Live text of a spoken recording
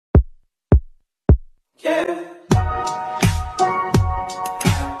Yeah.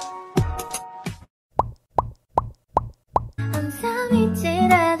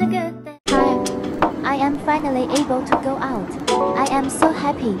 Hi, I am finally able to go out. I am so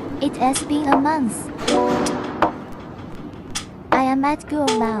happy. It has been a month. I am at school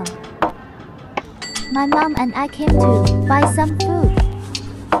now. My mom and I came to buy some food.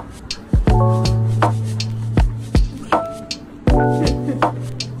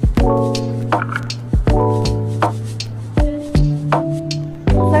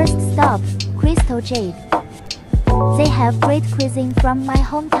 First stop, Crystal Jade. They have great cuisine from my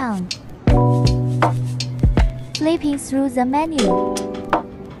hometown. Flipping through the menu,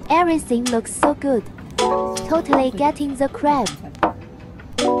 everything looks so good. Totally getting the crab.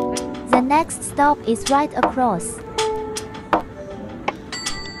 The next stop is right across.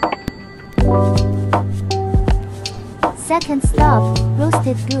 Second stop,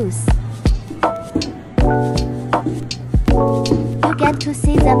 roasted goose. You get to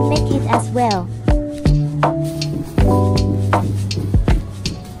see them make it as well.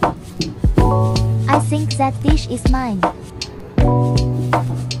 I think that dish is mine.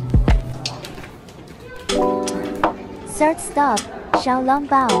 Third stop,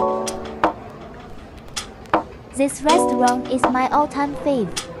 Xiaolongbao. This restaurant is my all-time fave.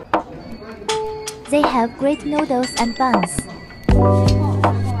 They have great noodles and buns.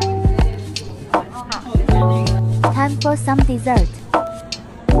 Time for some dessert.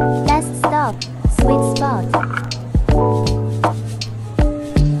 Last stop, Sweet Spot.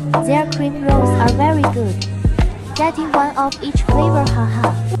 Their cream rolls are very good. Getting one of each flavor,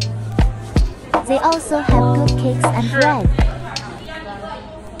 haha. They also have good cakes and bread.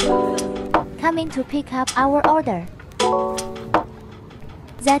 Coming to pick up our order.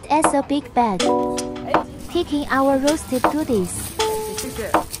 That is a big bag. Picking our roasted goodies.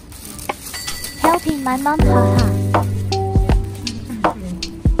 Helping my mom, haha.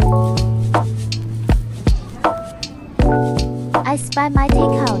 I spy my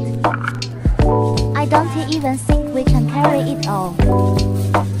takeout. I don't even think we can carry it all.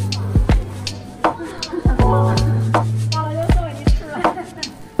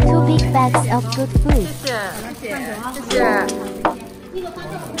 Two big bags of good food.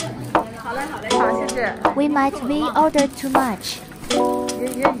 We might reorder too much.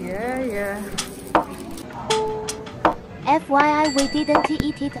 FYI, we didn't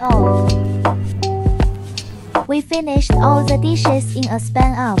eat it all. We finished all the dishes in a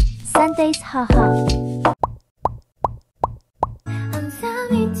span of Sundays, haha.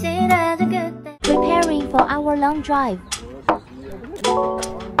 Preparing for our long drive.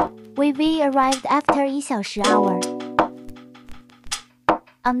 We arrived after 1 小时 hour.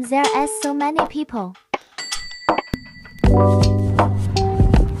 There are so many people.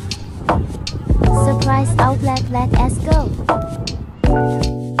 Surprise outlet, let us go.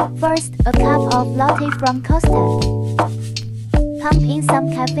 First, a cup of latte from Costa. Pump in some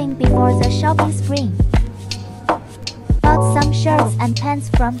caffeine before the shopping spree. Bought some shirts and pants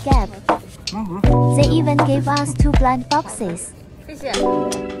from Gap. They even gave us 2 blind boxes.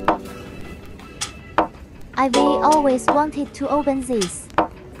 I've always wanted to open this.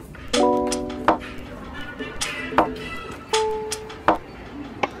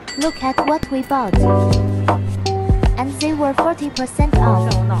 Look at what we bought. And they were 40% off.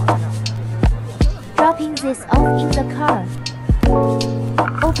 Dropping this off in the car.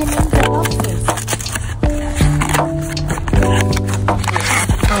 Opening the boxes.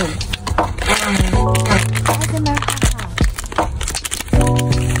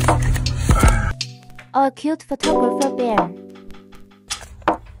 Oh, a cute photographer bear.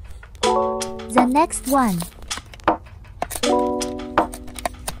 The next one.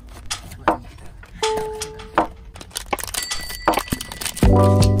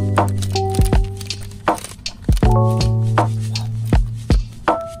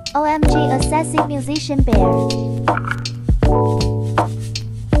 OMG, a sassy musician bear.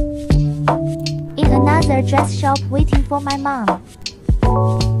 In another dress shop waiting for my mom.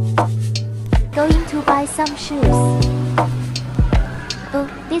 Going to buy some shoes. Oh,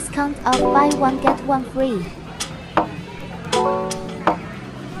 discount of buy one get one free.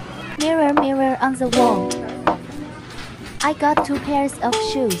 Mirror, mirror on the wall. I got 2 pairs of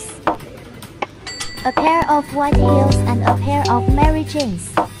shoes. A pair of white heels and a pair of Mary Janes.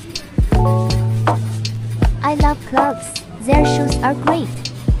 I love clothes. Their shoes are great.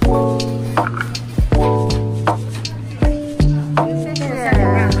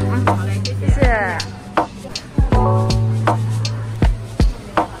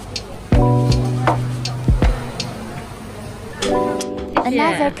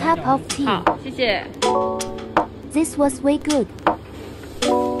 another cup of tea. 好，谢谢。 This was way good.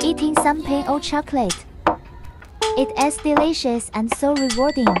 Eating some plain oat chocolate. It is delicious and so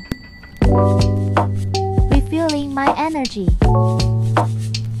rewarding. Refueling my energy.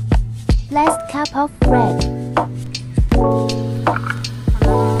 Last cup of bread.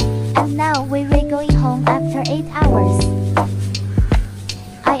 And now we're going home after 8 hours.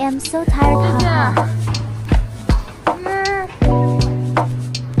 I am so tired, haha.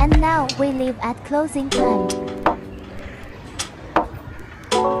 And now we leave at closing time.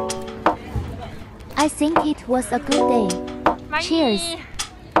 I think it was a good day. Cheers.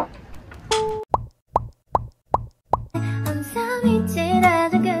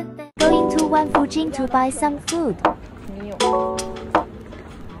 Going to Wanfujing to buy some food.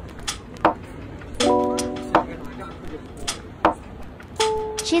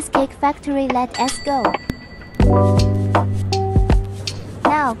 Cheesecake Factory, let us go.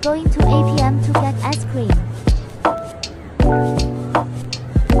 Now going to APM to get ice cream.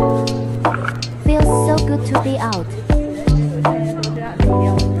 Feels so good to be out.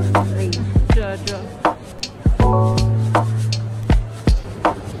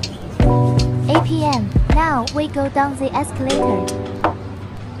 APM, now we go down the escalator.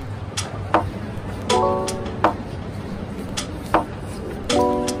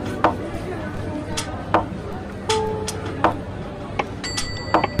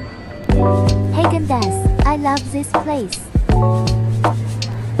 I love this place.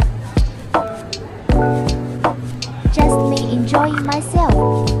 Just me enjoying myself.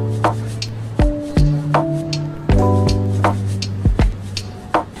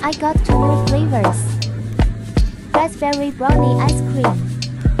 I got 2 new flavors. Raspberry brownie ice cream.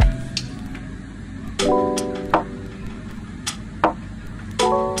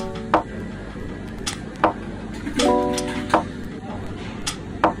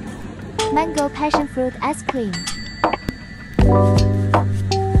 Mango passion fruit ice cream.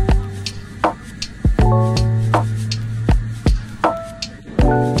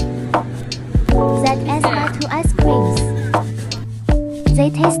 That is my 2 ice creams. They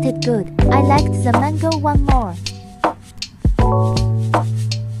tasted good. I liked the mango one more.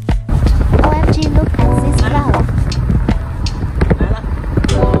 OMG, look at this flower.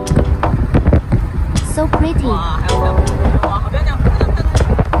 So pretty.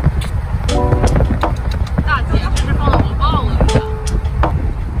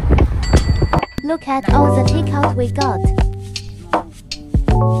 Look at all the takeout we got.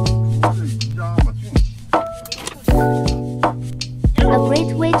 A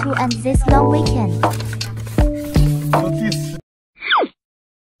great way to end this long weekend.